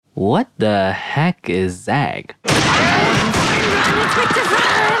What the heck is Zag? I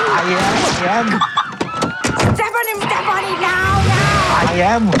am. Step on it now! I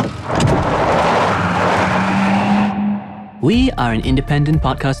am. We are an independent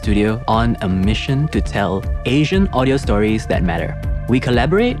podcast studio on a mission to tell Asian audio stories that matter. We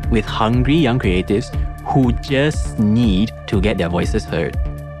collaborate with hungry young creatives who just need to get their voices heard.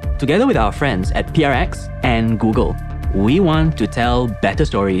 Together with our friends at PRX and Google, we want to tell better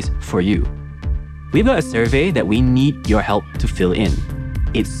stories for you. We've got a survey that we need your help to fill in.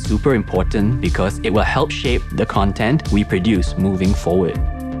 It's super important because it will help shape the content we produce moving forward.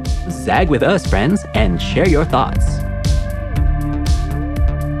 Zag with us, friends, and share your thoughts.